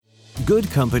Good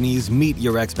companies meet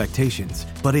your expectations,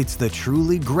 but it's the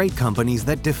truly great companies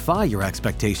that defy your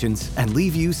expectations and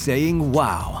leave you saying,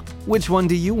 wow. Which one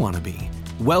do you want to be?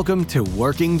 Welcome to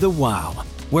Working the Wow,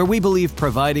 where we believe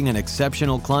providing an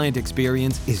exceptional client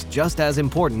experience is just as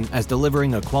important as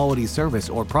delivering a quality service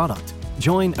or product.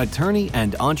 Join attorney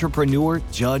and entrepreneur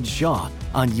Judge Shaw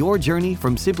on your journey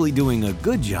from simply doing a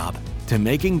good job to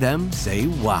making them say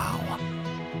wow.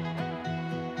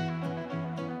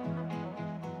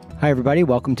 Hi, everybody.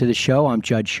 Welcome to the show. I'm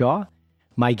Judge Shaw.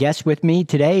 My guest with me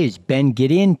today is Ben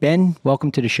Gideon. Ben,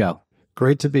 welcome to the show.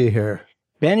 Great to be here.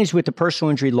 Ben is with the personal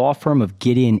injury law firm of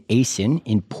Gideon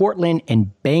in Portland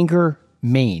and Bangor,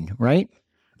 Maine, right?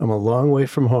 I'm a long way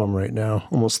from home right now,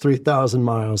 almost 3,000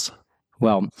 miles.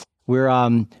 Well,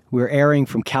 we're airing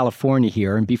from California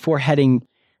here, and before heading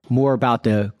more about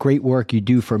the great work you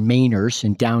do for Mainers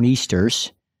and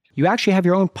Downeasters, you actually have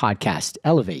your own podcast,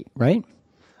 Elevate, right?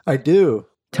 I do.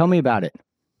 Tell me about it.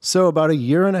 So about a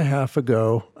year and a half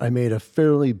ago, I made a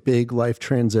fairly big life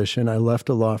transition. I left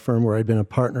a law firm where I'd been a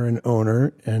partner and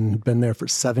owner and been there for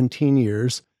 17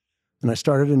 years. And I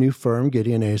started a new firm,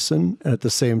 Gideon. And at the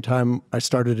same time, I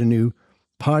started a new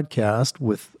podcast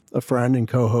with a friend and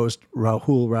co-host,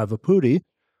 Rahul Ravapudi,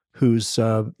 who's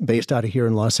based out of here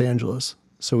in Los Angeles.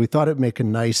 So we thought it'd make a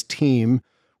nice team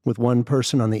with one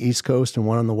person on the East Coast and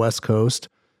one on the West Coast.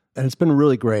 And it's been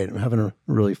really great. I'm having a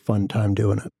really fun time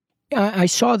doing it. I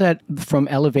saw that from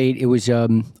Elevate, it was a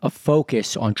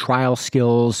focus on trial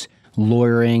skills,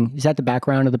 lawyering. Is that the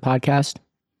background of the podcast?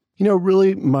 You know,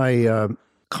 really my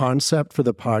concept for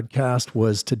the podcast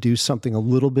was to do something a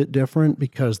little bit different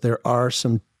because there are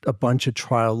a bunch of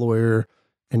trial lawyer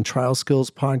and trial skills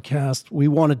podcasts. We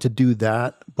wanted to do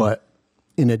that, but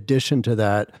in addition to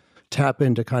that, tap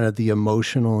into kind of the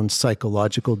emotional and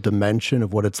psychological dimension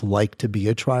of what it's like to be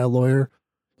a trial lawyer,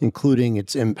 including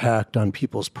its impact on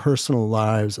people's personal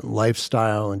lives and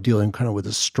lifestyle and dealing kind of with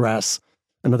the stress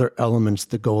and other elements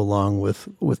that go along with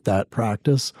that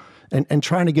practice. And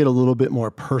trying to get a little bit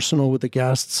more personal with the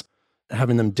guests,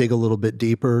 having them dig a little bit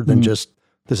deeper than just,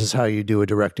 this is how you do a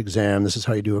direct exam, this is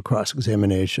how you do a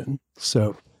cross-examination.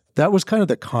 So that was kind of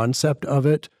the concept of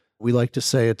it. We like to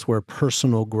say it's where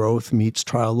personal growth meets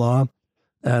trial law.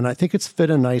 And I think it's fit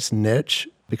a nice niche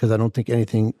because I don't think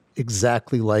anything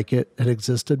exactly like it had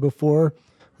existed before.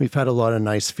 We've had a lot of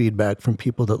nice feedback from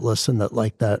people that listen that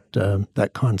like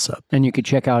that concept. And you could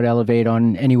check out Elevate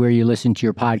on anywhere you listen to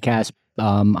your podcast,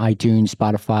 iTunes,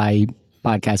 Spotify,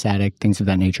 Podcast Addict, things of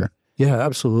that nature. Yeah,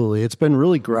 absolutely. It's been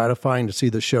really gratifying to see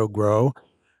the show grow.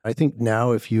 I think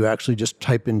now if you actually just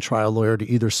type in trial lawyer to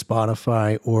either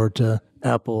Spotify or to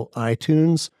Apple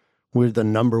iTunes, we're the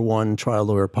 #1 trial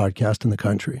lawyer podcast in the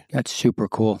country. That's super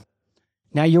cool.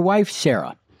 Now, your wife,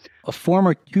 Sarah, a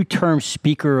former 2-term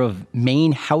Speaker of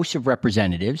Maine House of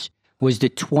Representatives, was the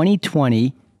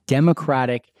 2020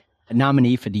 Democratic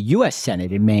nominee for the U.S.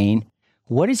 Senate in Maine.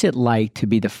 What is it like to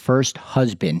be the first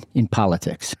husband in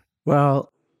politics?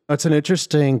 Well, that's an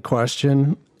interesting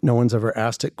question. No one's ever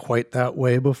asked it quite that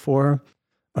way before.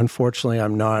 Unfortunately,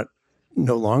 I'm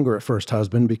no longer a first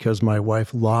husband because my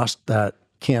wife lost that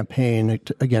campaign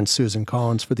against Susan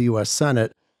Collins for the U.S.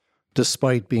 Senate,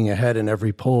 despite being ahead in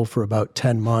every poll for about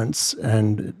 10 months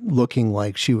and looking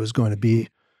like she was going to be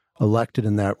elected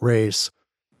in that race.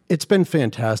 It's been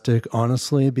fantastic,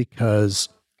 honestly, because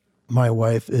my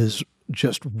wife is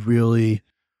just really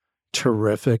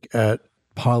terrific at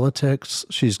politics.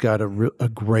 She's got a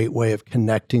great way of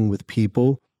connecting with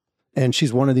people. And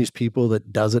she's one of these people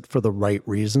that does it for the right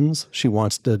reasons. She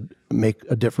wants to make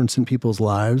a difference in people's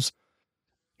lives.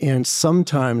 And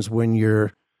sometimes when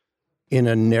you're in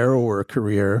a narrower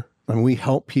career, and we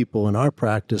help people in our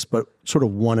practice, but sort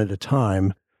of one at a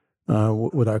time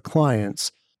with our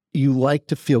clients, you like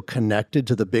to feel connected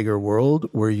to the bigger world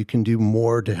where you can do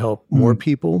more to help more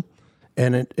people.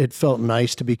 And it felt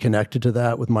nice to be connected to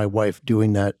that with my wife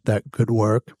doing that good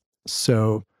work.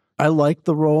 So I like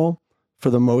the role. For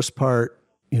the most part,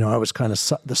 I was kind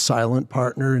of the silent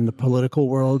partner in the political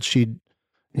world. She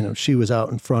was out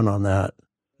in front on that,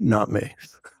 not me.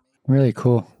 Really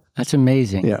cool. That's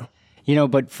amazing. Yeah.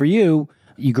 But for you,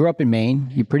 you grew up in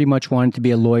Maine. You pretty much wanted to be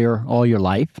a lawyer all your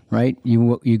life, right?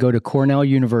 You go to Cornell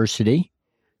University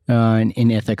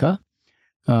in Ithaca.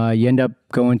 You end up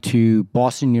going to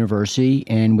Boston University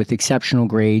and with exceptional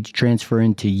grades, transfer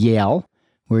into Yale,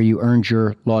 where you earned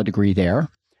your law degree there.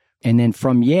 And then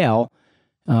from Yale,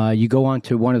 you go on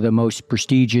to one of the most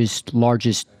prestigious,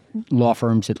 largest law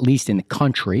firms, at least in the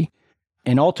country.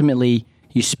 And ultimately,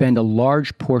 you spend a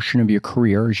large portion of your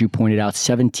career, as you pointed out,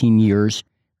 17 years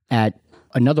at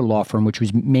another law firm, which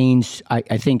was Maine's,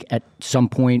 I think at some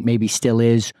point maybe still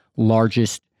is,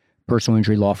 largest personal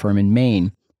injury law firm in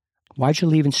Maine. Why'd you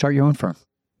leave and start your own firm?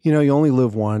 You only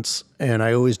live once, and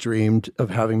I always dreamed of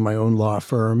having my own law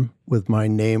firm with my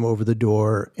name over the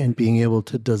door and being able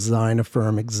to design a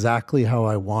firm exactly how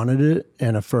I wanted it,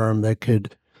 and a firm that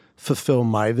could fulfill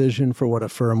my vision for what a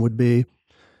firm would be.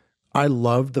 I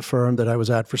loved the firm that I was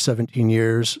at for 17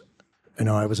 years.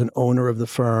 I was an owner of the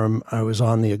firm. I was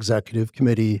on the executive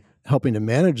committee helping to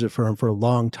manage the firm for a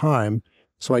long time.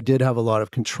 So I did have a lot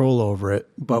of control over it.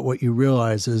 But what you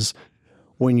realize is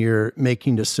when you're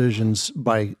making decisions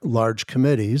by large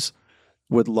committees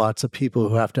with lots of people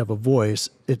who have to have a voice,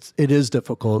 it is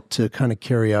difficult to kind of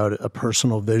carry out a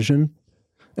personal vision.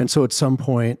 And so at some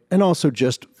point, and also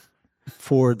just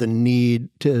for the need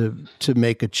to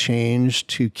make a change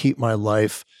to keep my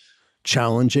life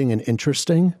challenging and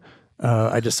interesting,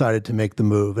 I decided to make the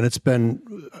move. And it's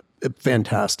been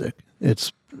fantastic.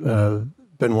 It's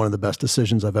been one of the best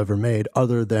decisions I've ever made,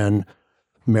 other than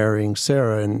marrying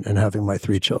Sarah and having my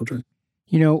 3 children.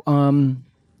 On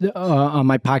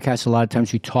my podcast, a lot of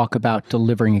times we talk about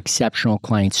delivering exceptional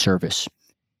client service.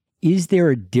 Is there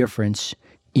a difference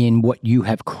in what you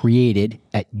have created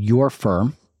at your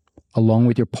firm, along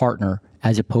with your partner,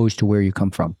 as opposed to where you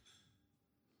come from?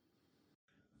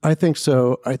 I think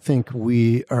so. I think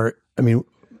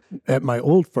at my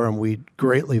old firm, we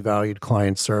greatly valued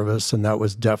client service, and that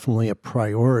was definitely a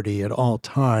priority at all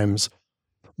times.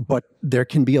 But there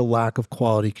can be a lack of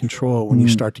quality control when you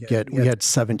start to we had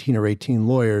 17 or 18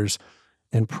 lawyers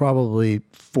and probably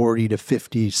 40 to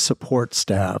 50 support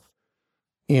staff.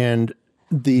 And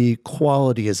the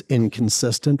quality is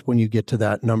inconsistent when you get to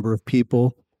that number of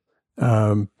people.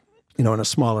 In a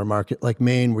smaller market like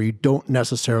Maine, where you don't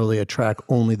necessarily attract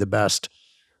only the best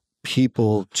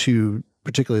people to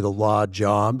particularly the law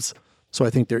jobs. So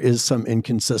I think there is some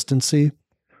inconsistency.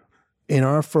 In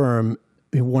our firm,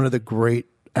 one of the great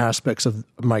aspects of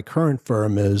my current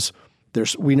firm is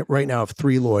we right now have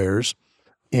 3 lawyers,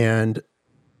 and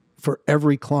for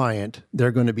every client,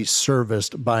 they're going to be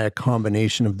serviced by a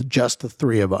combination of just the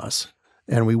 3 of us,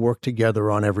 and we work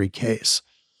together on every case.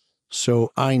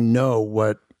 So I know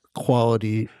what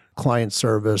quality client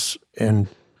service and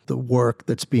the work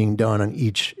that's being done on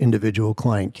each individual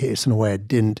client case in a way I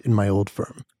didn't in my old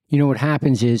firm. What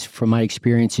happens is, from my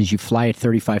experience, is you fly at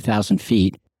 35,000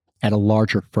 feet at a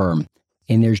larger firm,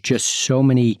 and there's just so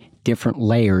many different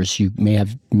layers. You may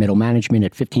have middle management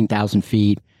at 15,000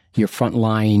 feet, your front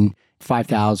line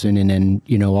 5,000, and then,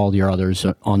 all your others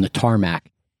on the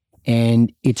tarmac.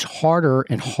 And it's harder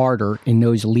and harder in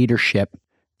those leadership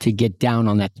to get down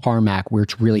on that tarmac where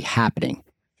it's really happening.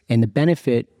 And the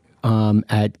benefit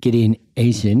at Gideon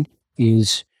Azen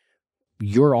is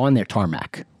you're on their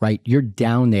tarmac, right? You're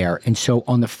down there. And so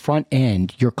on the front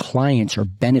end, your clients are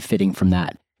benefiting from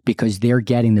that because they're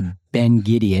getting the Ben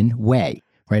Gideon way,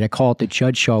 right? I call it the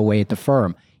Judge Shaw way at the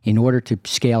firm. In order to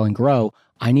scale and grow,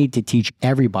 I need to teach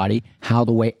everybody how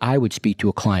the way I would speak to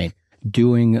a client,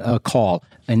 doing a call,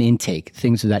 an intake,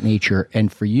 things of that nature.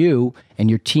 And for you and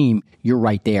your team, you're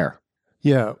right there.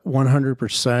 Yeah,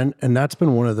 100%. And that's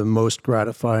been one of the most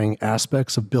gratifying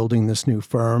aspects of building this new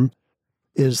firm,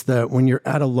 is that when you're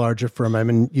at a larger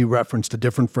firm, you referenced a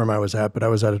different firm I was at, but I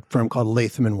was at a firm called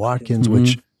Latham & Watkins,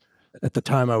 which at the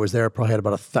time I was there probably had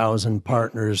about 1,000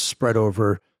 partners spread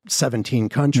over 17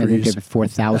 countries. I think they have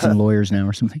 4,000 lawyers now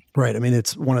or something. Right.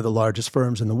 It's one of the largest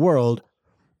firms in the world.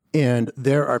 And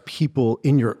there are people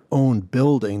in your own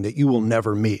building that you will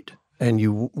never meet, and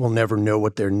you will never know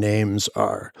what their names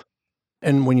are.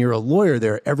 And when you're a lawyer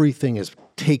there, everything is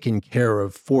taken care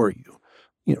of for you.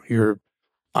 Your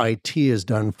IT is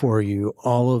done for you.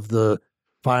 All of the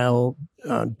file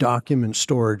document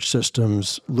storage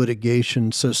systems,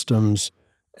 litigation systems,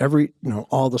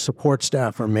 all the support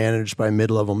staff are managed by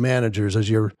mid-level managers, as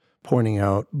you're pointing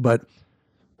out. But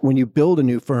when you build a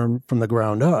new firm from the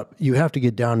ground up, you have to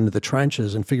get down into the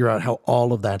trenches and figure out how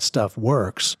all of that stuff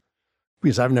works,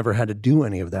 because I've never had to do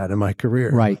any of that in my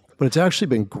career. Right. But it's actually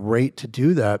been great to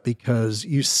do that because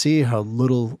you see how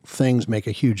little things make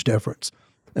a huge difference.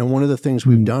 And one of the things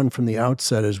we've done from the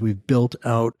outset is we've built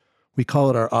out, we call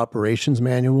it our operations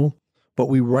manual, but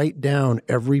we write down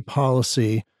every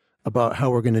policy about how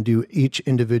we're going to do each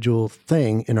individual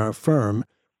thing in our firm.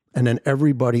 And then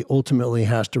everybody ultimately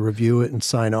has to review it and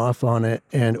sign off on it.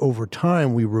 And over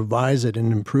time, we revise it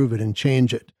and improve it and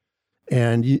change it.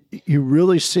 And you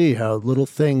really see how little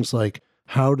things like,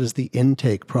 how does the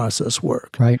intake process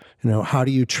work? Right. How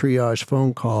do you triage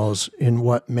phone calls, in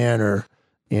what manner?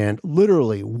 And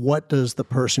literally, what does the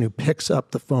person who picks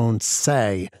up the phone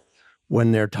say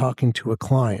when they're talking to a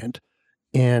client?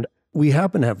 And we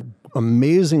happen to have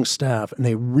amazing staff, and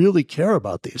they really care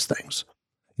about these things.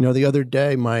 The other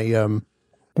day, my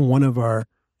one of our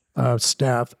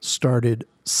staff started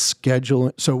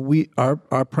scheduling. So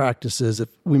our practice is, if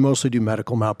we mostly do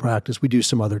medical malpractice, we do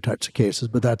some other types of cases,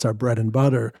 but that's our bread and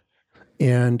butter.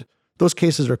 And those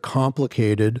cases are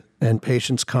complicated, and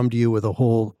patients come to you with a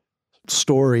whole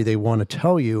story they want to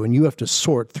tell you, and you have to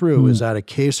sort through, is that a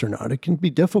case or not? It can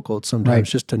be difficult sometimes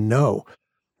just to know.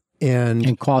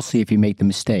 And costly if you make the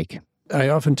mistake. I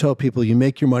often tell people, you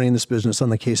make your money in this business on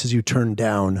the cases you turn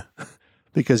down,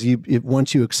 because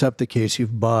once you accept the case,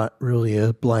 you've bought really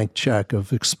a blank check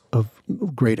of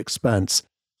great expense.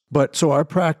 But so our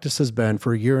practice has been,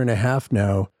 for a year and a half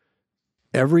now,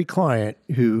 every client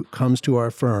who comes to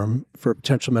our firm for a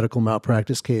potential medical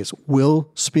malpractice case will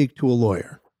speak to a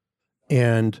lawyer.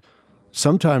 And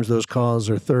sometimes those calls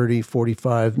are 30,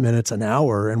 45 minutes, an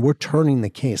hour, and we're turning the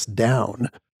case down.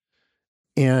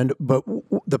 But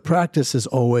the practice is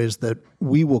always that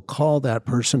we will call that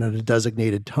person at a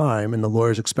designated time, and the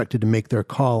lawyer is expected to make their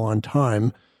call on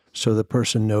time so the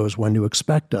person knows when to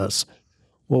expect us.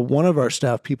 Well, one of our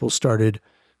staff people started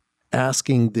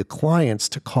asking the clients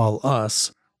to call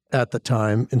us at the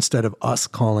time instead of us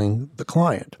calling the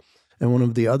client. And one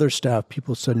of the other staff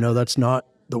people said, no, that's not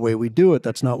the way we do it.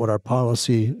 That's not what our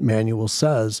policy manual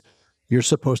says. You're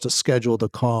supposed to schedule the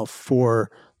call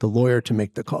for the lawyer to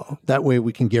make the call. That way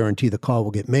we can guarantee the call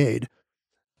will get made.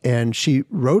 And she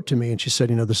wrote to me and she said,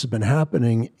 this has been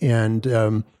happening. And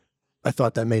I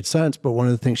thought that made sense. But one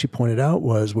of the things she pointed out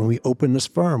was, when we opened this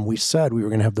firm, we said we were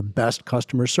going to have the best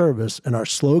customer service. And our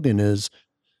slogan is,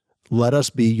 let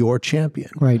us be your champion.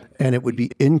 Right. And it would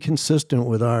be inconsistent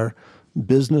with our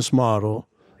business model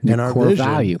and our core vision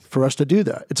value for us to do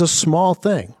that. It's a small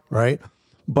thing, right?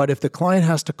 But if the client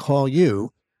has to call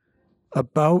you,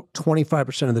 about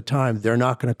 25% of the time, they're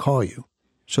not going to call you.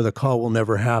 So the call will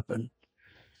never happen,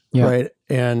 right?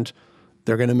 And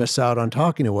they're going to miss out on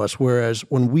talking to us. Whereas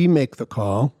when we make the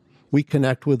call, we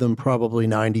connect with them probably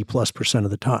 90+%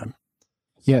 of the time.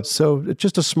 Yeah. So it's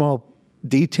just a small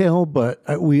detail, but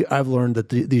I've learned that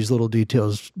these little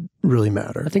details really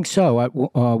matter. I think so.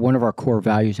 One of our core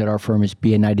values at our firm is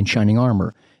be a knight in shining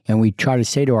armor. And we try to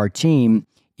say to our team,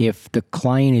 if the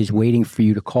client is waiting for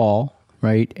you to call,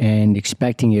 right, and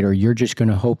expecting it, or you're just going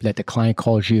to hope that the client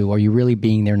calls you, are you really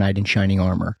being their knight in shining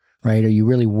armor, right? Are you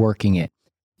really working it?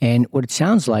 And what it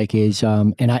sounds like is,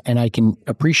 and I can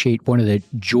appreciate one of the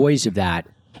joys of that,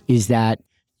 is that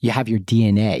you have your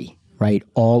DNA, right,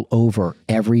 all over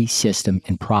every system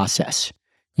and process.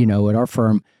 At our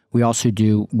firm, we also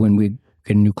do, when we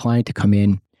get a new client to come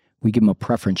in, we give them a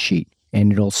preference sheet,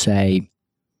 and it'll say,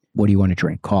 what do you want to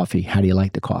drink? Coffee. How do you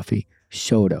like the coffee?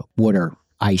 Soda, water,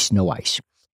 ice, no ice.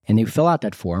 And they fill out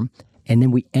that form, and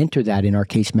then we enter that in our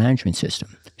case management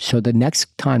system. So the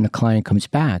next time the client comes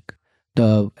back,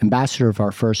 the ambassador of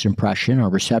our first impression, our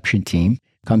reception team,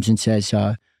 comes and says,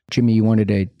 Jimmy, you wanted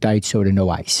a diet soda, no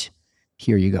ice.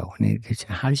 Here you go. And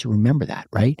how does he remember that,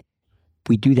 right?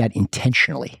 We do that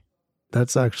intentionally.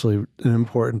 That's actually an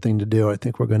important thing to do. I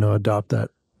think we're going to adopt that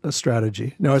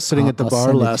strategy. I was sitting at the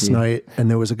bar last night, and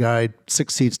there was a guy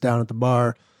 6 seats down at the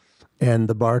bar, and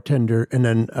the bartender, and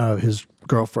then his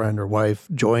girlfriend or wife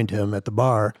joined him at the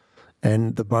bar,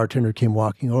 and the bartender came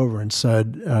walking over and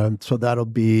said, so that'll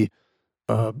be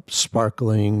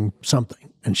sparkling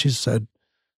something. And she said,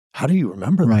 how do you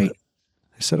remember that? Right.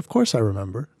 I said, of course I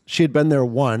remember. She had been there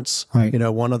once, right,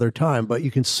 one other time, but you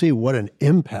can see what an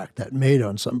impact that made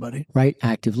on somebody. Right.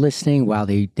 Active listening while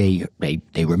they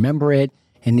remember it.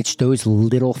 And it's those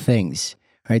little things,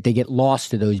 right? They get lost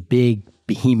to those big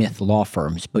behemoth law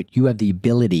firms, but you have the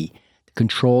ability to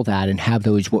control that and have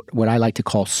those, what I like to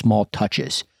call small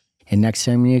touches. And next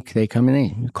time they come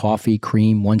in, coffee,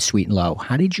 cream, one sweet and low.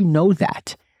 How did you know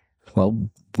that? Well,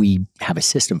 we have a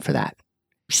system for that.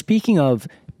 Speaking of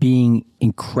being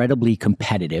incredibly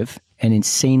competitive and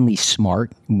insanely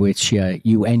smart, which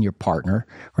you and your partner,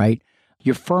 right?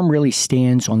 Your firm really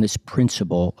stands on this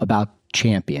principle about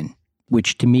champion,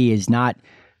 which to me is not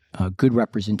a good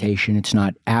representation. It's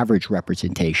not average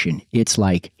representation. It's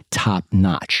like top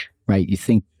notch, right? You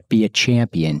think, be a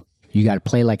champion. You got to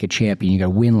play like a champion. You got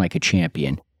to win like a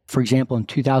champion. For example, in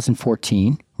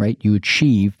 2014, right, you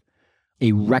achieved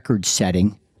a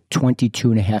record-setting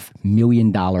 $22.5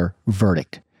 million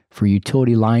verdict for a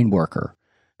utility line worker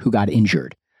who got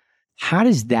injured. How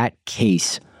does that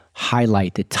case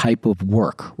highlight the type of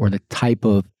work or the type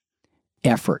of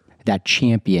effort, that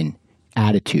champion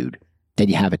attitude that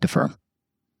you have at the firm?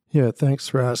 Yeah, thanks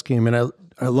for asking. I mean,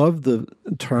 I love the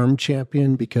term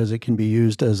champion because it can be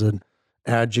used as an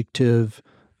adjective,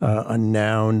 a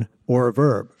noun, or a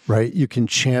verb, right? You can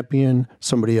champion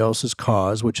somebody else's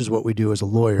cause, which is what we do as a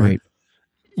lawyer. Right.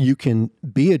 you can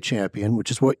be a champion,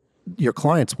 which is what your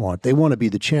clients want. They want to be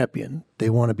the champion. They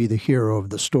want to be the hero of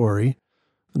the story,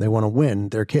 and they want to win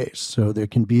their case. So they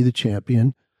can be the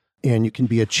champion, and you can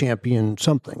be a champion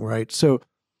something, right? So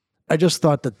I just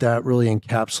thought that really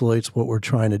encapsulates what we're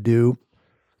trying to do.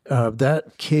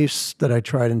 That case that I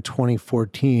tried in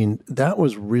 2014, that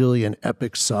was really an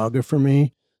epic saga for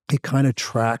me. It kind of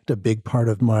tracked a big part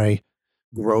of my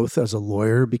growth as a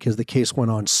lawyer because the case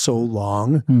went on so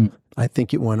long. I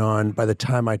think it went on, by the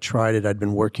time I tried it, I'd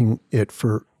been working it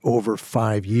for over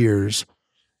 5 years.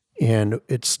 And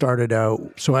it started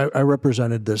out, so I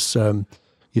represented this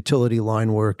utility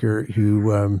line worker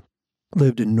who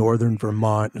lived in northern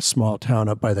Vermont, a small town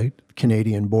up by the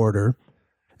Canadian border.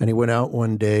 And he went out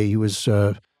one day, he was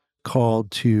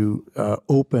called to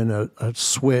open a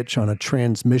switch on a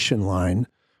transmission line,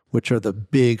 which are the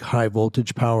big high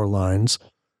voltage power lines.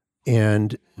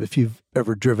 And if you've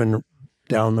ever driven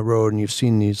down the road and you've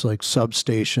seen these like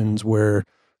substations where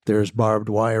there's barbed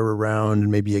wire around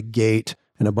and maybe a gate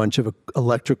and a bunch of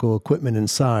electrical equipment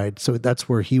inside. So that's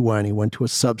where he went. He went to a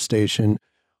substation,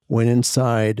 went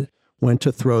inside, went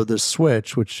to throw this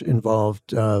switch, which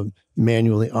involved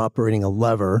manually operating a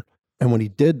lever. And when he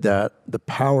did that, the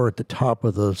power at the top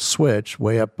of the switch,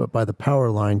 way up by the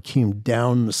power line, came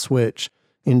down the switch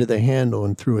into the handle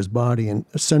and through his body and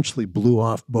essentially blew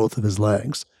off both of his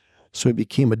legs. So he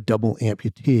became a double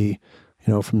amputee.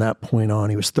 From that point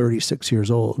on, he was 36 years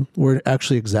old. We're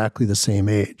actually exactly the same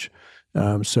age.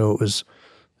 So it was,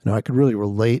 I could really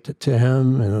relate to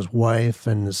him and his wife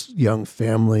and his young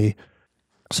family.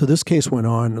 So this case went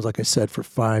on, like I said, for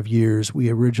 5 years. We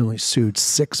originally sued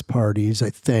 6 parties, I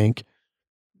think,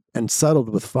 and settled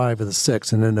with 5 of the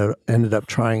 6 and ended up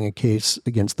trying a case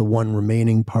against the one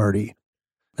remaining party.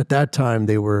 At that time,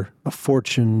 they were a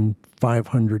Fortune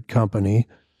 500 company.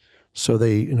 So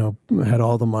they, had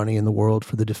all the money in the world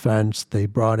for the defense. They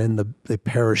they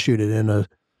parachuted in a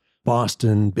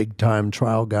Boston big-time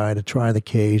trial guy to try the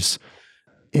case.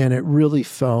 And it really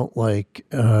felt like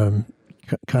kind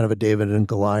of a David and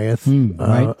Goliath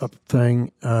right.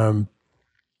 thing.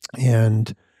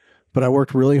 But I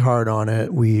worked really hard on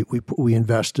it. We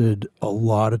invested a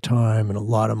lot of time and a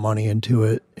lot of money into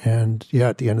it. And yeah,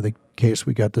 at the end of the case,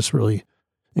 we got this really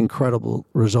incredible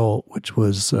result, which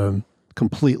was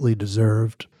completely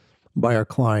deserved by our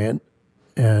client,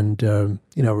 and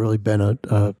really been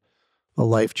a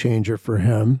life changer for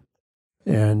him.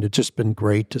 And it's just been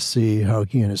great to see how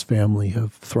he and his family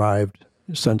have thrived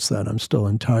since then. I'm still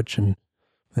in touch, and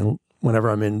whenever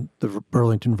I'm in the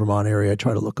Burlington, Vermont area, I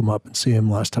try to look him up and see him.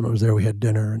 Last time I was there, we had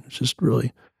dinner, and it's just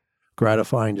really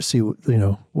gratifying to see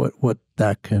what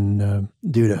that can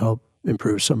do to help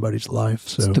improve somebody's life.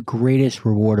 So it's the greatest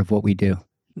reward of what we do.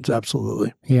 It's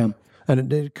absolutely. Yeah.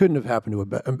 And it couldn't have happened to a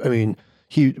better. I mean,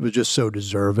 he was just so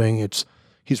deserving. He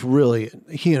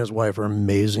and his wife are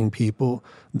amazing people.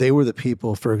 They were the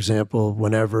people, for example,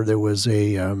 whenever there was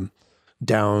whenever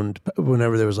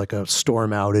there was like a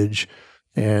storm outage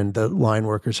and the line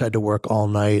workers had to work all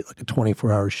night, like a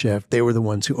 24-hour shift, they were the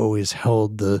ones who always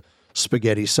held the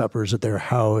spaghetti suppers at their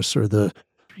house or the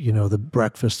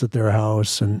breakfast at their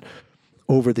house. And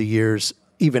over the years,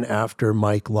 even after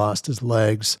Mike lost his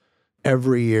legs,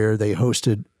 every year they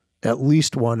hosted at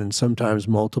least one and sometimes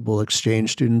multiple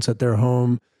exchange students at their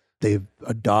home. They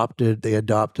adopted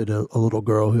a little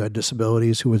girl who had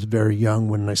disabilities, who was very young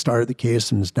when I started the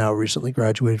case and is now recently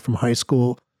graduated from high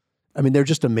school. I mean, they're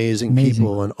just amazing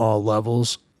people on all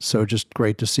levels. So just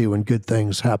great to see when good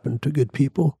things happen to good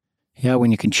people. Yeah,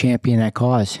 when you can champion that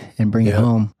cause and bring it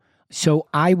home. So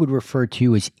I would refer to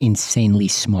you as insanely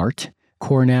smart.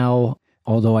 Cornell,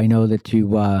 although I know that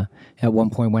you at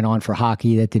one point went on for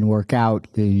hockey, that didn't work out.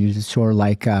 You sort of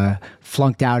like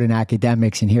flunked out in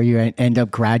academics, and here you end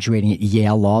up graduating at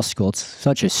Yale Law School. It's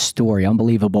such a story,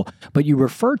 unbelievable. But you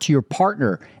refer to your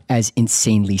partner as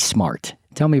insanely smart.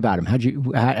 Tell me about him. How'd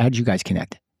you guys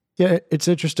connect? Yeah, it's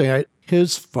interesting.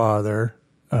 His father,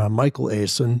 Michael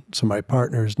Asen, so my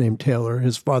partner is named Taylor.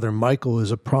 His father, Michael,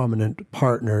 is a prominent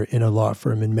partner in a law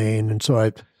firm in Maine. And so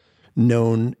I've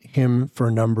known him for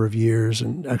a number of years.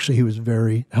 And actually, he was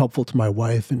very helpful to my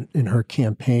wife in her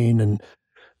campaign. And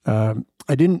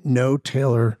I didn't know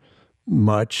Taylor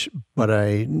much, but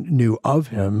I knew of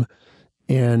him.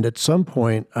 And at some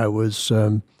point, I was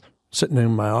sitting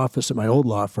in my office at my old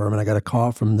law firm, and I got a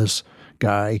call from this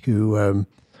guy who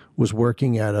was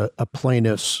working at a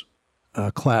plaintiff's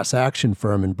class action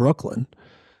firm in Brooklyn,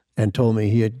 and told me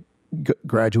he had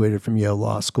graduated from Yale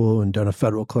Law School and done a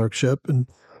federal clerkship, and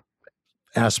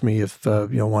asked me if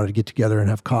wanted to get together and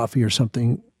have coffee or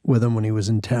something with him when he was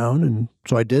in town. And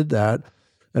so I did that.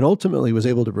 and ultimately was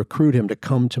able to recruit him to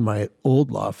come to my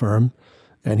old law firm.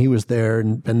 And he was there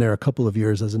and been there a couple of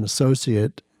years as an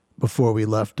associate before we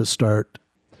left to start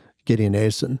Gideon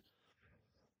Asen.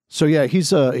 So yeah,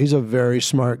 he's a very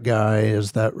smart guy,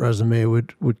 as that resume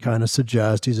would kind of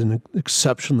suggest. He's an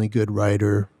exceptionally good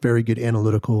writer, very good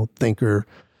analytical thinker.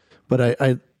 But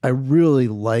I really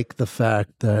like the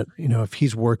fact that, if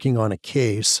he's working on a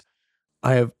case,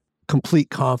 I have complete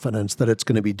confidence that it's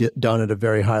going to be done at a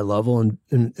very high level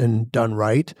and done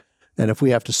right. And if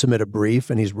we have to submit a brief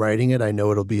and he's writing it, I know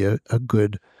it'll be a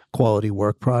good quality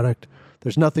work product.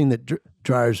 There's nothing that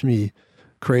drives me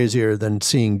crazier than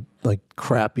seeing like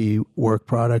crappy work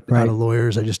product out of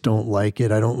lawyers. I just don't like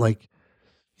it. I don't like,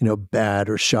 bad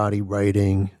or shoddy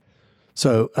writing.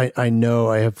 So I know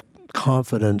I have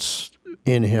confidence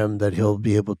in him that he'll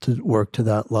be able to work to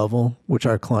that level, which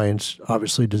our clients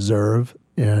obviously deserve.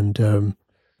 And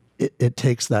it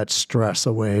takes that stress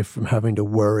away from having to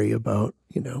worry about,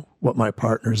 what my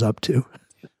partner's up to.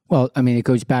 Well, I mean, it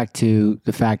goes back to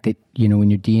the fact that, in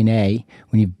your DNA,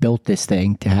 when you've built this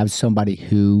thing, to have somebody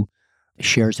who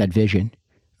shares that vision,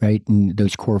 right, and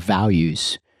those core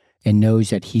values, and knows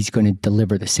that he's going to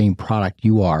deliver the same product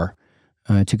you are,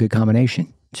 it's a good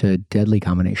combination. It's a deadly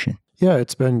combination. Yeah,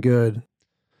 it's been good.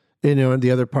 And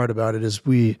the other part about it is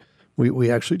we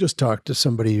actually just talked to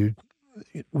somebody who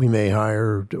we may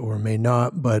hire or may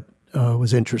not, but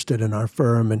was interested in our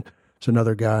firm. And it's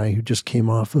another guy who just came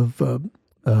off of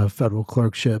federal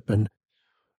clerkship. And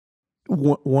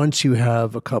once you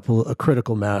have a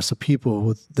critical mass of people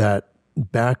with that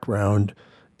background,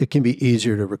 it can be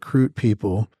easier to recruit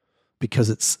people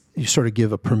because you sort of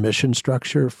give a permission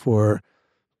structure for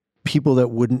people that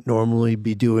wouldn't normally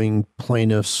be doing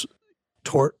plaintiffs'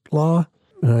 tort law.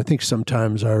 And I think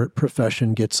sometimes our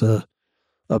profession gets a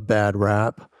bad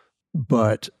rap,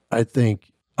 but I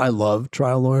think I love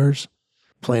trial lawyers,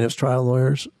 plaintiffs' trial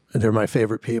lawyers. They're my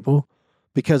favorite people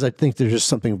because I think there's just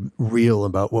something real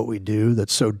about what we do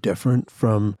that's so different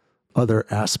from other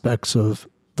aspects of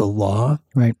the law.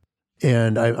 Right.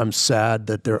 And I'm sad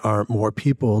that there aren't more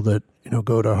people that,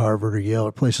 go to Harvard or Yale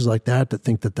or places like that to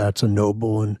think that that's a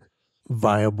noble and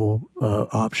viable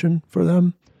option for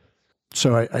them.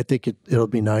 So I think it'll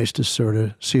be nice to sort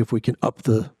of see if we can up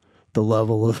the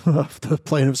level of the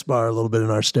plaintiff's bar a little bit in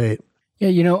our state. Yeah,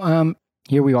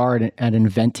 here we are at an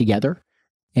event together,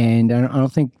 and I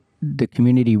don't think the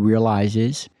community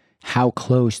realizes how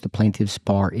close the plaintiff's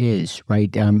bar is, right?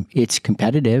 It's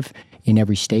competitive in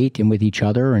every state and with each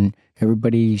other, and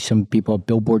some people have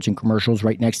billboards and commercials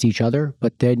right next to each other,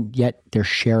 but then yet they're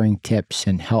sharing tips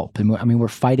and help. And I mean, we're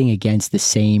fighting against the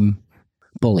same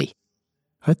bully.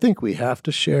 I think we have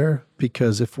to share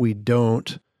because if we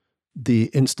don't, the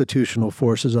institutional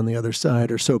forces on the other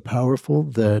side are so powerful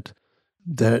that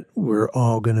we're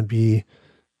all going to be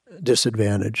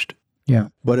disadvantaged. Yeah.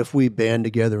 But if we band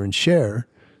together and share,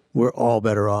 we're all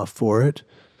better off for it.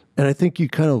 And I think you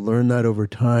kind of learn that over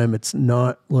time. It's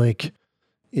not like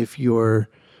if your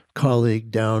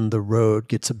colleague down the road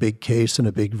gets a big case and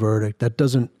a big verdict, that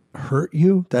doesn't hurt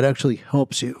you. That actually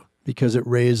helps you because it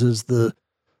raises the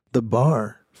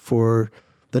bar for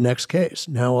the next case.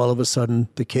 Now, all of a sudden,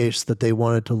 the case that they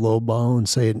wanted to lowball and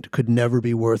say it could never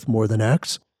be worth more than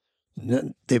X,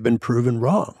 they've been proven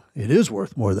wrong. It is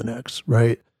worth more than X,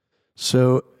 right?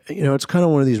 So, it's kind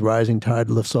of one of these rising tide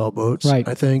lifts all boats, right,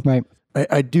 I think. Right.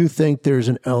 I do think there's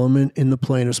an element in the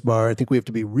plaintiff's bar, I think we have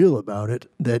to be real about it,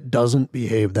 that doesn't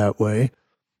behave that way.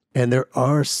 And there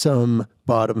are some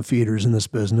bottom feeders in this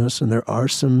business, and there are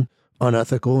some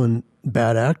unethical and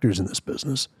bad actors in this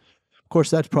business. Of course,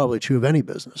 that's probably true of any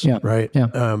business, right?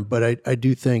 Yeah. But I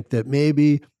do think that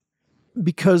maybe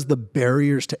because the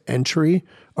barriers to entry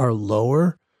are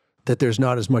lower, that there's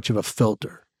not as much of a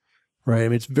filter, right? I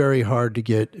mean, it's very hard to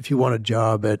get, if you want a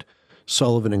job at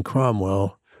Sullivan and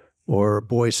Cromwell or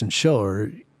Boyce and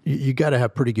Schiller, you got to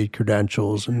have pretty good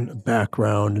credentials and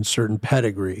background and certain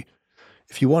pedigree.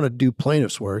 If you want to do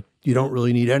plaintiff's work, you don't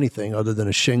really need anything other than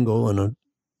a shingle and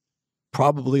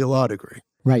probably a law degree.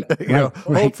 Right.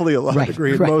 Hopefully a law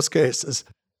degree in most cases.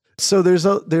 So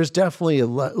there's definitely a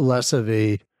less of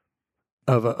a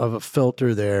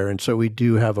filter there, and so we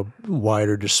do have a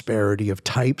wider disparity of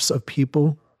types of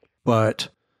people. But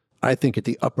I think at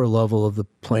the upper level of the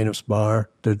plaintiff's bar,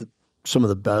 they're some of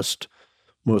the best,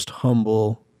 most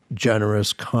humble,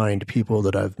 generous, kind people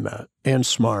that I've met, and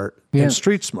smart, and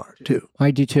street smart too.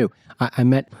 I do too. I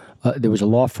met, there was a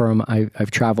law firm,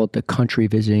 I've traveled the country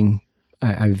visiting,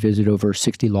 I've visited over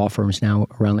 60 law firms now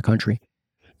around the country.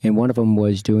 And one of them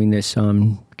was doing this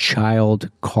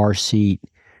child car seat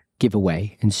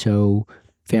giveaway. And so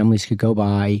families could go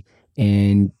by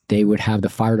and they would have the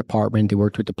fire department, they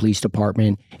worked with the police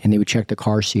department, and they would check the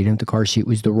car seat. And if the car seat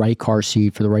was the right car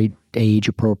seat for the right age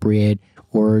appropriate,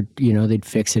 or, they'd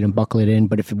fix it and buckle it in.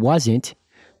 But if it wasn't,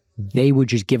 they would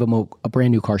just give them a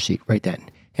brand new car seat right then.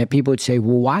 And people would say,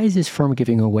 well, why is this firm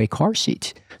giving away car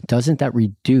seats? Doesn't that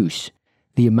reduce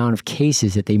the amount of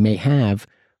cases that they may have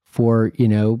for,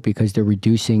 because they're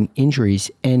reducing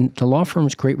injuries? And the law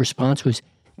firm's great response was,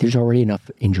 there's already enough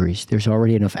injuries. There's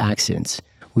already enough accidents.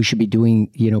 We should be doing,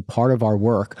 part of our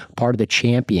work, part of the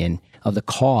champion of the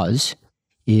cause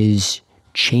is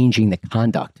changing the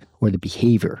conduct or the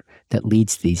behavior that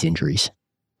leads to these injuries.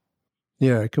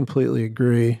 Yeah, I completely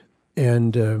agree.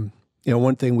 And,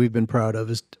 one thing we've been proud of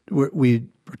is we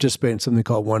participate in something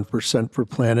called 1% per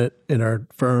planet in our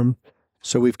firm.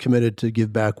 So we've committed to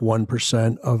give back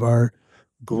 1% of our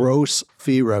gross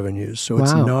fee revenues. So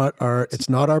it's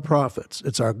not our profits,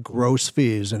 it's our gross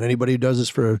fees. And anybody who does this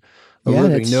for a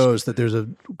living knows that there's a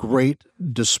great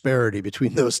disparity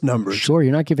between those numbers. Sure,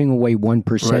 you're not giving away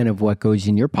 1% of what goes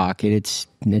in your pocket. It's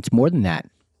more than that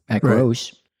at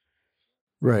gross.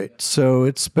 Right. So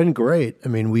it's been great. I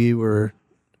mean, we were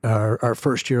our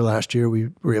first year last year, we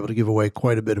were able to give away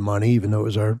quite a bit of money, even though it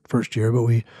was our first year, but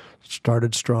we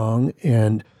started strong.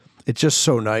 And it's just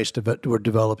so nice that we're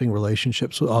developing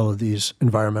relationships with all of these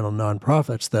environmental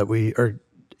nonprofits that we are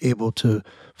able to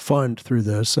fund through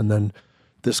this. And then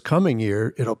this coming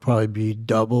year, it'll probably be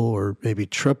double or maybe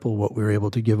triple what we were able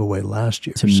to give away last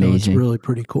year. It's amazing. So it's really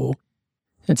pretty cool.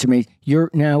 That's amazing. Your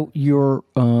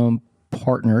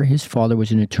partner, his father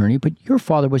was an attorney, but your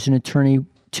father was an attorney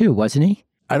too, wasn't he?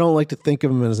 I don't like to think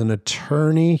of him as an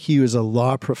attorney. He was a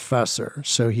law professor.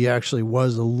 So he actually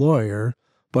was a lawyer,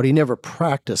 but he never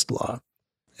practiced law.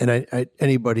 And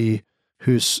anybody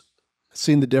who's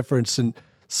seen the difference in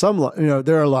some law,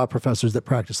 there are law professors that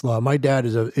practice law. My dad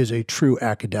is a true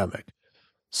academic.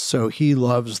 So he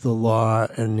loves the law,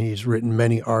 and he's written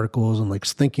many articles and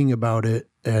likes thinking about it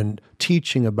and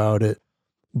teaching about it.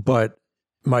 But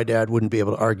my dad wouldn't be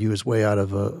able to argue his way out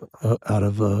of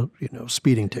a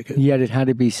speeding ticket. Yet it had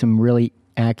to be some really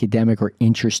academic or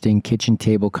interesting kitchen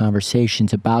table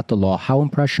conversations about the law. How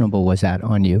impressionable was that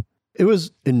on you? It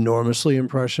was enormously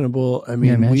impressionable. I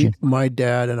mean, my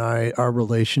dad and our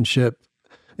relationship,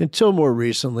 until more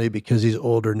recently, because he's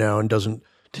older now and doesn't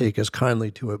take as kindly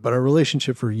to it, but our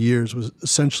relationship for years was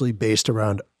essentially based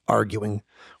around arguing.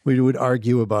 We would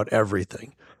argue about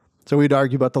everything. So we'd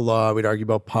argue about the law, we'd argue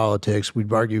about politics,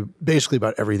 we'd argue basically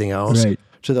about everything else,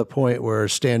 to the point where a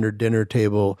standard dinner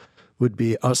table would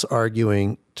be us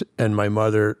arguing and my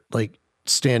mother like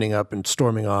standing up and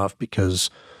storming off because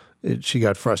she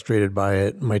got frustrated by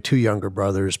it. My two younger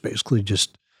brothers basically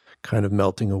just kind of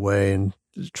melting away and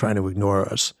trying to ignore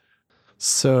us.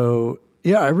 So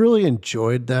yeah, I really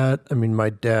enjoyed that. I mean,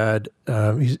 my dad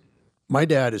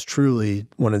is truly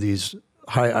one of these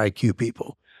high IQ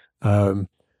people.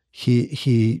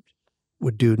 He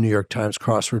would do New York Times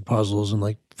crossword puzzles in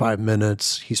like 5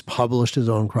 minutes. He's published his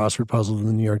own crossword puzzle in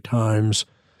the New York Times.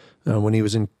 When he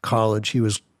was in college, he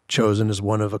was chosen as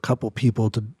one of a couple people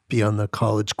to be on the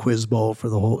college quiz bowl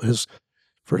for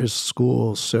his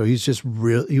school. So he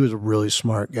was a really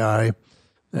smart guy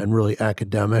and really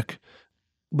academic.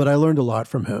 But I learned a lot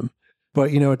from him.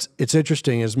 But it's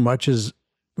interesting, as much as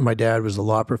my dad was a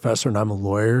law professor and I'm a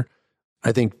lawyer,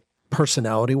 I think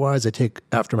personality-wise, I take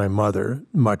after my mother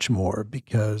much more,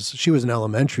 because she was an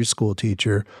elementary school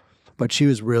teacher, but she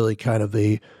was really kind of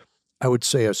I would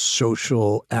say a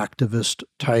social activist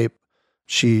type.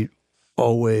 She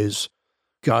always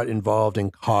got involved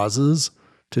in causes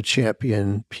to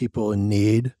champion people in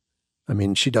need. I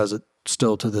mean, she does it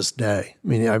still to this day. I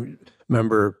mean, I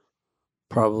remember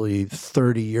probably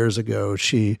 30 years ago,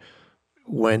 she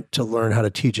went to learn how to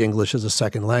teach English as a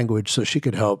second language so she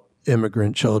could help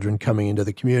immigrant children coming into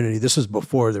the community. This is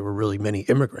before there were really many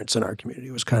immigrants in our community.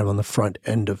 It was kind of on the front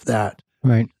end of that.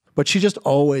 Right. But she just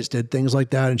always did things like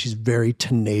that. And she's very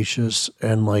tenacious.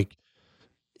 And like,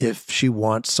 if she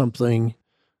wants something,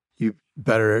 you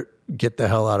better get the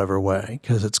hell out of her way,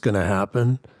 because it's going to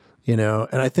happen, And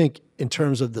I think in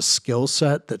terms of the skill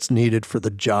set that's needed for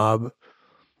the job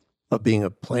of being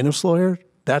a plaintiff's lawyer,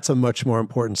 that's a much more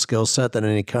important skill set than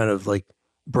any kind of like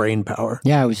brain power.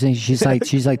 Yeah, I was thinking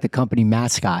she's like the company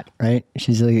mascot, right?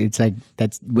 It's like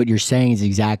that's what you're saying is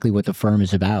exactly what the firm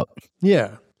is about.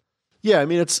 Yeah. Yeah, I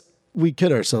mean, we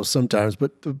kid ourselves sometimes,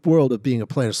 but the world of being a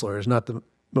plaintiff's lawyer is not the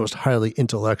most highly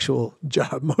intellectual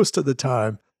job most of the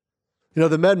time.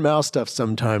 The med mal stuff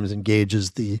sometimes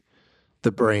engages the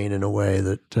brain in a way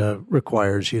that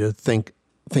requires you to think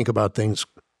about things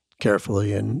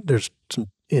carefully, and there's some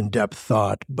in-depth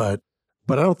thought, but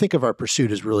But I don't think of our pursuit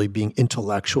as really being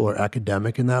intellectual or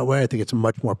academic in that way. I think it's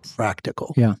much more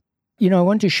practical. Yeah. I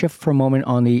wanted to shift for a moment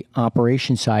on the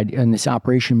operation side and this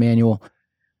operation manual.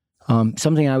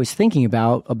 Something I was thinking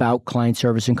about client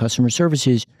service and customer service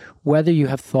is whether you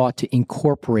have thought to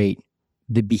incorporate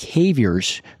the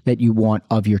behaviors that you want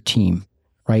of your team,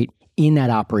 right? In that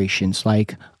operations,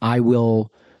 like I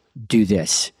will do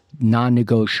this,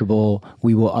 non-negotiable,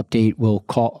 we will update,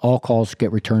 all calls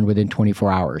get returned within 24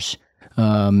 hours.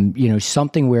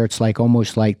 Something where it's like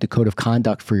almost like the code of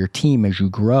conduct for your team as you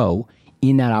grow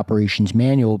in that operations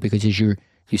manual, because as you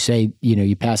say,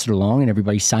 you pass it along and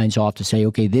everybody signs off to say,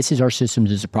 okay, this is our systems,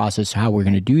 this is a process, how we're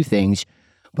going to do things.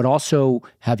 But also,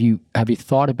 have you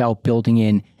thought about building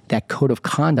in that code of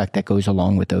conduct that goes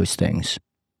along with those things?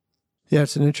 Yeah,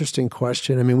 it's an interesting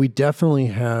question. I mean, we definitely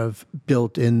have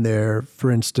built in there, for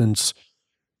instance,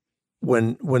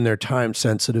 when they're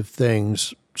time-sensitive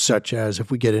things, such as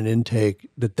if we get an intake,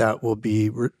 that we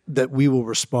will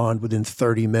respond within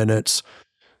 30 minutes,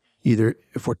 either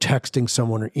if we're texting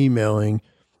someone or emailing,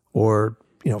 or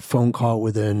phone call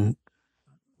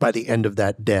by the end of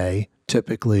that day.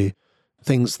 Typically,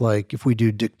 things like if we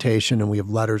do dictation and we have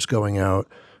letters going out,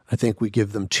 I think we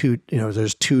give them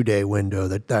there's 2-day window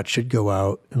that should go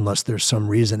out unless there's some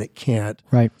reason it can't.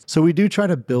 Right. So we do try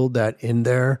to build that in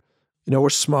there. We're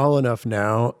small enough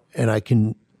now, and I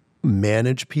can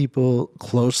manage people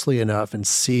closely enough and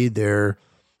see their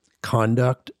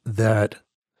conduct that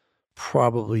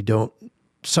probably don't.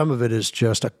 Some of it is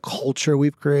just a culture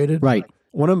we've created. Right.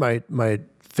 One of my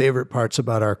favorite parts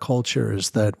about our culture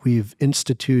is that we've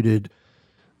instituted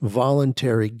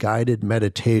voluntary guided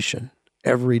meditation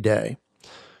every day.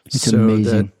 It's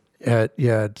amazing.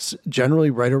 It's generally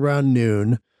right around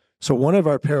noon. So one of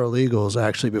our paralegals,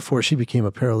 actually, before she became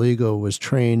a paralegal, was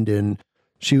trained in,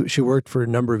 she worked for a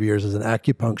number of years as an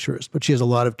acupuncturist, but she has a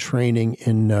lot of training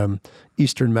in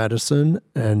Eastern medicine,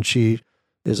 and she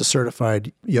is a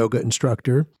certified yoga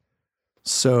instructor.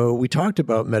 So we talked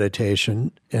about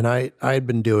meditation, and I had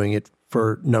been doing it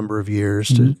for a number of years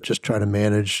to just try to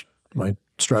manage my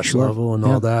stress level and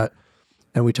all that.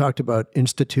 And we talked about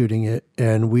instituting it,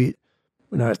 and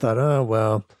I thought, oh,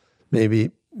 well, maybe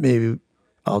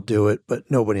I'll do it, but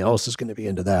nobody else is going to be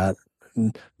into that,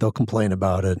 and they'll complain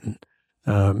about it,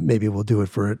 and maybe we'll do it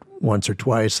for once or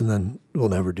twice, and then we'll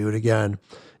never do it again.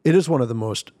 It is one of the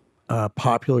most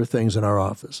popular things in our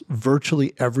office.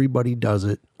 Virtually everybody does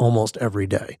it almost every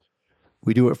day.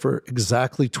 We do it for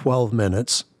exactly 12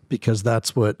 minutes because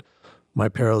that's what my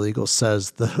paralegal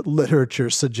says the literature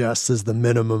suggests is the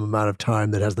minimum amount of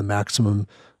time that has the maximum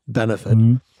benefit.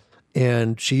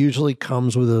 And she usually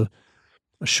comes with a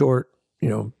short,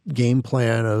 game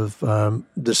plan of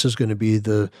this is going to be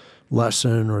the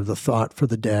lesson or the thought for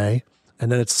the day. And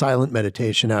then it's silent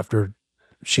meditation after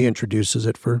she introduces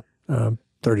it for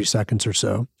 30 seconds or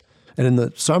so. And in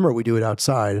the summer, we do it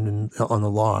outside and on the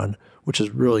lawn, which is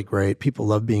really great. People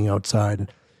love being outside.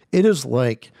 And it is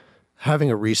like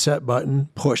having a reset button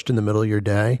pushed in the middle of your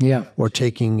day, or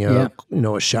taking a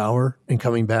shower and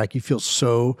coming back. You feel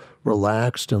so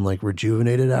relaxed and like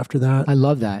rejuvenated after that. I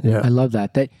love that. I love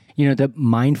that. That the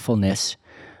mindfulness,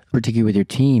 particularly with your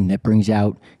team, that brings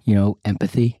out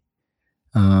empathy,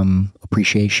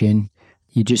 appreciation.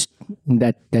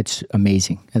 That's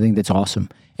amazing. I think that's awesome.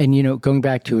 And going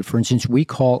back to it, for instance, we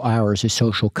call ours a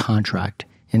social contract.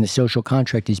 And the social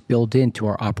contract is built into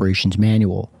our operations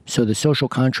manual. So the social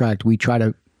contract, we try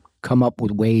to come up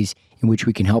with ways in which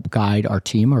we can help guide our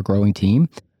team, our growing team.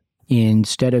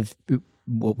 Instead of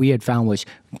what we had found was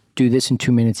do this in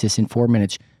 2 minutes, this in 4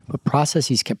 minutes. But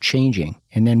processes kept changing.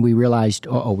 And then we realized,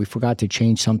 we forgot to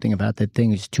change something about that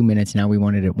thing. It's 2 minutes. Now we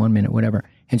want it at 1 minute, whatever.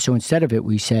 And so instead of it,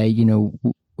 we say, you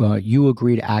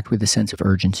agree to act with a sense of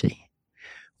urgency,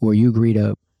 or you agree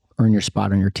to earn your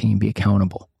spot on your team, be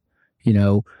accountable.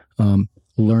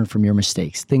 Learn from your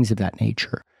mistakes, things of that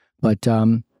nature. But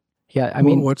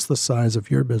what's the size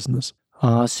of your business?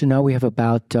 So now we have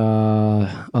about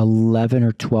 11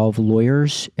 or 12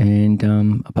 lawyers and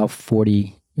about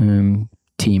 40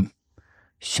 team.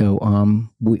 So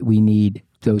we need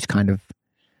those kind of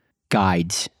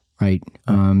guides, right?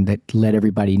 That let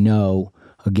everybody know,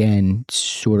 again,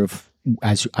 sort of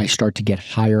as I start to get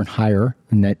higher and higher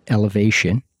in that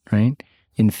elevation, right,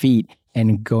 in feet,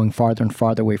 and going farther and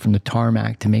farther away from the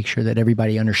tarmac to make sure that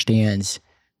everybody understands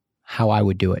how I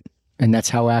would do it. And that's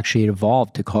how actually it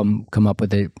evolved to come up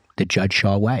with the Judge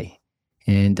Shaw way.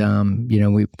 And,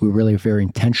 we really are very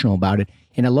intentional about it.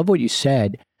 And I love what you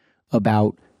said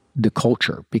about the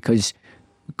culture, because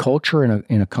culture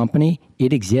in a company,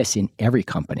 it exists in every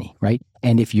company, right?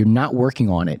 And if you're not working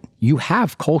on it, you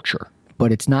have culture,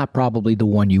 but it's not probably the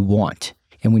one you want.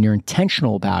 And when you're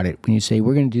intentional about it, when you say,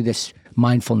 we're going to do this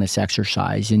mindfulness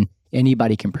exercise and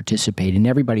anybody can participate and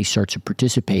everybody starts to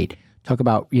participate, talk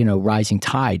about, rising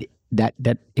tide,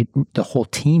 the whole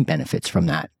team benefits from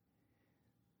that.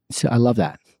 So I love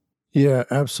that. Yeah,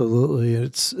 absolutely.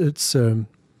 It's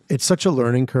such a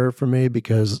learning curve for me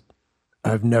because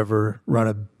I've never run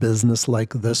a business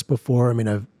like this before. I mean,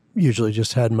 I've usually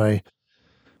just had my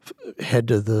head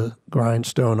to the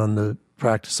grindstone on the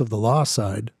practice of the law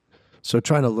side. So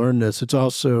trying to learn this, it's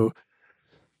also,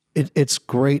 it's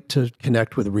great to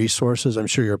connect with resources. I'm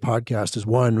sure your podcast is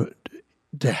one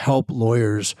to help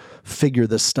lawyers figure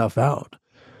this stuff out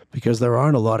because there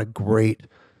aren't a lot of great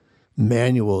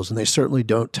manuals and they certainly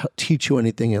don't teach you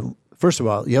anything. First of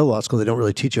all, Yale Law School, they don't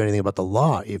really teach you anything about the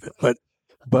law even,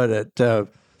 but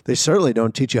they certainly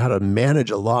don't teach you how to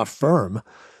manage a law firm.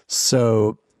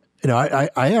 So, I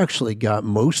actually got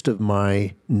most of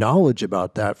my knowledge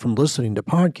about that from listening to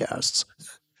podcasts.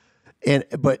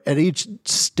 But at each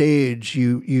stage,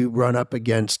 you run up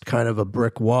against kind of a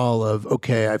brick wall of,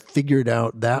 okay, I figured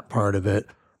out that part of it.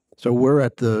 So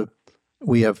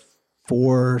we have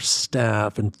 4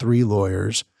 staff and 3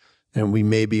 lawyers, and we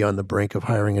may be on the brink of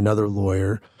hiring another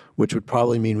lawyer, which would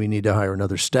probably mean we need to hire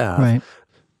another staff. Right.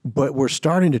 But we're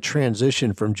starting to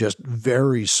transition from just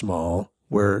very small,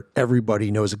 where everybody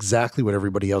knows exactly what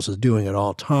everybody else is doing at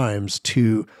all times,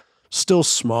 to still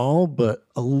small, but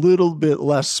a little bit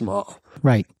less small.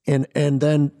 Right. And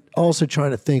then also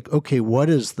trying to think, okay, what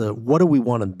do we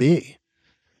want to be?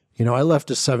 I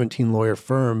left a 17 lawyer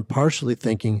firm partially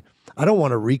thinking, I don't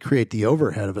want to recreate the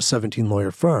overhead of a 17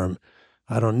 lawyer firm.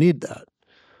 I don't need that.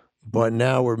 But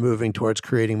now we're moving towards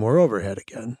creating more overhead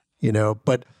again,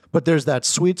 but there's that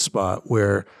sweet spot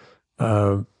where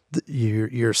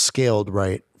you're scaled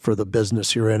right for the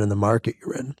business you're in and the market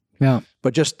you're in. Yeah.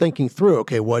 But just thinking through,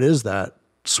 okay, what is that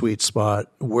sweet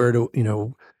spot? Where do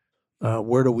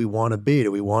we want to be?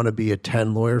 Do we want to be a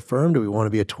 10 lawyer firm? Do we want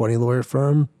to be a 20 lawyer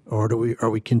firm? Or are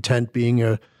we content being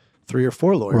a 3 or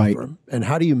 4 lawyer firm? And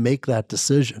how do you make that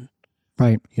decision?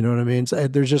 Right. You know what I mean? So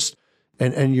there's just, I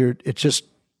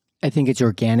think it's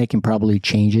organic and probably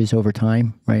changes over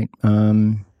time. Right.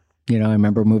 I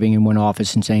remember moving in one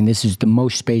office and saying, this is the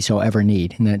most space I'll ever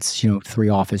need. And that's, 3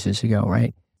 offices ago.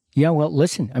 Right. Yeah. Well,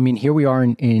 listen, I mean, here we are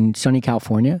in sunny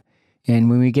California. And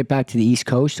when we get back to the East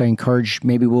Coast, I encourage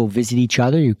maybe we'll visit each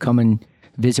other. You come and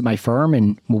visit my firm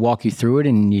and we'll walk you through it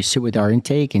and you sit with our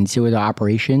intake and sit with our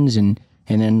operations. And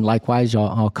then likewise,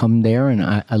 I'll come there and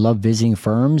I love visiting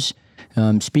firms.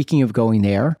 Speaking of going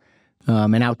there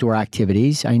and outdoor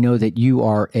activities, I know that you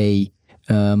are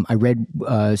I read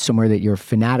somewhere that you're a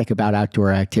fanatic about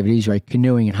outdoor activities, right?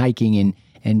 Canoeing and hiking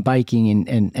and biking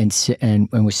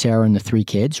and with Sarah and the 3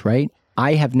 kids, right?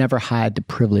 I have never had the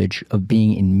privilege of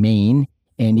being in Maine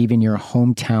and even your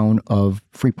hometown of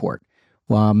Freeport.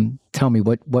 Tell me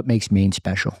what makes Maine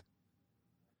special?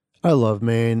 I love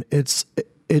Maine. It's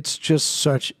just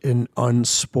such an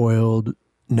unspoiled,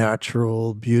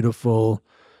 natural, beautiful,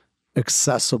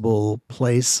 accessible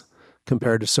place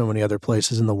compared to so many other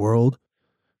places in the world.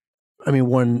 I mean,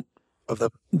 one of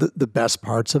the best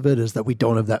parts of it is that we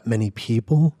don't have that many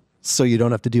people, so you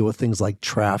don't have to deal with things like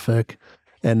traffic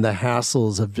and the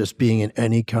hassles of just being in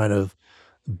any kind of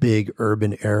big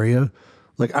urban area.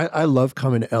 Like I love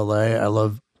coming to LA. I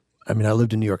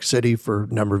lived in New York City for a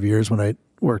number of years when I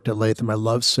worked at Latham. I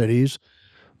love cities,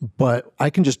 but I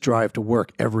can just drive to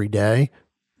work every day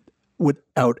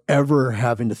without ever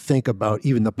having to think about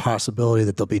even the possibility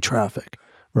that there'll be traffic,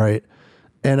 right?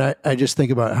 And I just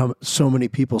think about how so many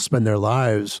people spend their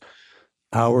lives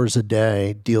hours a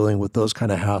day dealing with those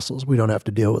kind of hassles. We don't have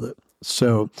to deal with it.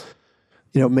 So,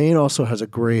 Maine also has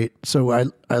so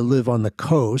I live on the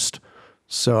coast,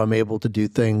 so I'm able to do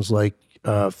things like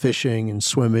fishing and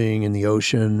swimming in the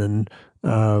ocean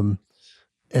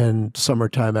and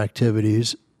summertime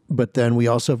activities. But then we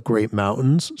also have great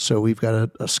mountains. So we've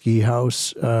got a ski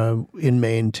house in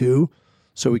Maine too.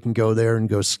 So we can go there and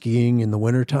go skiing in the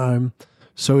wintertime.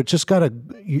 So it just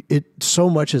so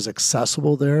much is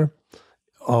accessible there,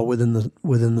 all within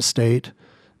the state.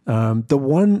 The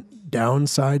one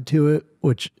downside to it,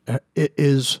 which it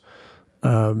is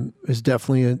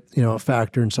definitely a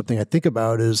factor and something I think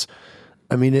about, is,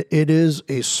 I mean, it is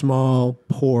a small,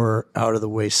 poor, out of the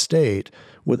way state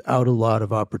without a lot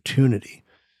of opportunity.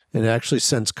 And actually,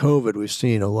 since COVID, we've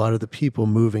seen a lot of the people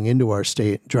moving into our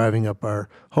state, driving up our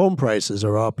home prices,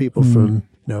 are all people from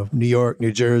New York,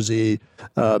 New Jersey,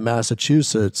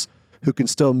 Massachusetts, who can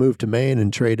still move to Maine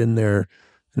and trade in their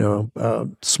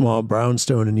small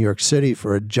brownstone in New York City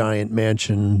for a giant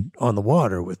mansion on the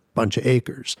water with a bunch of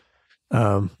acres,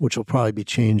 which will probably be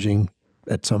changing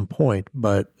at some point.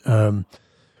 But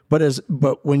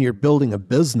But when you're building a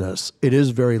business, it is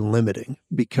very limiting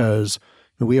because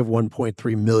we have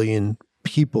 1.3 million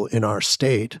people in our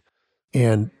state,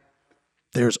 and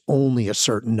there's only a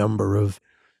certain number of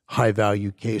high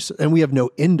value cases. And we have no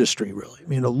industry really. I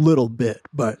mean, a little bit,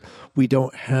 but we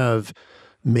don't have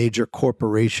major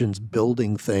corporations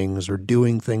building things or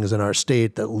doing things in our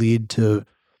state that lead to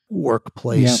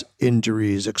workplace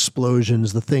injuries,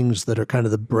 explosions, the things that are kind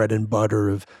of the bread and butter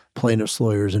of plaintiffs'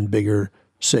 lawyers in bigger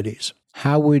cities.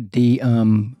 How would the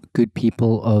good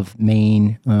people of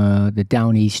Maine, the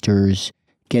Downeasters,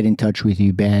 get in touch with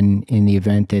you, Ben, in the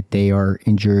event that they are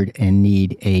injured and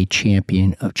need a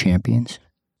champion of champions?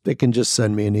 They can just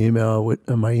send me an email.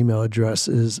 My email address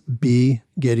is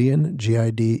bgideon,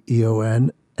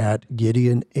 Gideon, at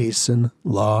Gideon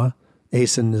Law.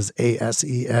 Asen is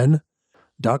ASEN.com.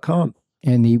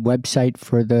 And the website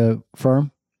for the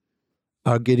firm?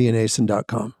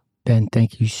 GideonAsen.com. Ben,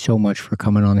 thank you so much for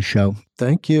coming on the show.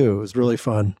 Thank you. It was really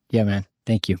fun. Yeah, man.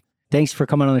 Thank you. Thanks for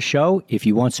coming on the show. If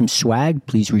you want some swag,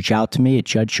 please reach out to me at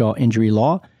Judge Shaw Injury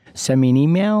Law. Send me an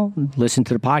email, listen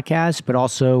to the podcast, but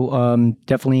also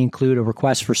definitely include a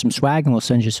request for some swag and we'll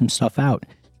send you some stuff out.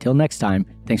 Till next time,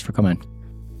 thanks for coming.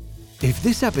 If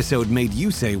this episode made you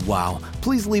say wow,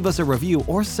 please leave us a review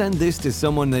or send this to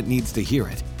someone that needs to hear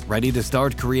it. Ready to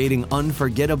start creating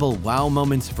unforgettable wow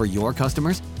moments for your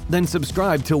customers? Then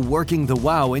subscribe to Working the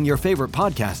Wow in your favorite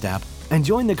podcast app and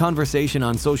join the conversation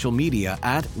on social media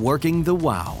at Working the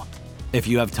Wow. If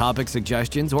you have topic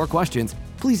suggestions or questions,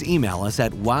 please email us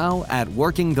at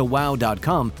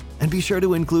wow@workingthewow.com and be sure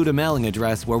to include a mailing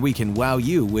address where we can wow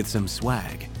you with some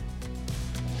swag.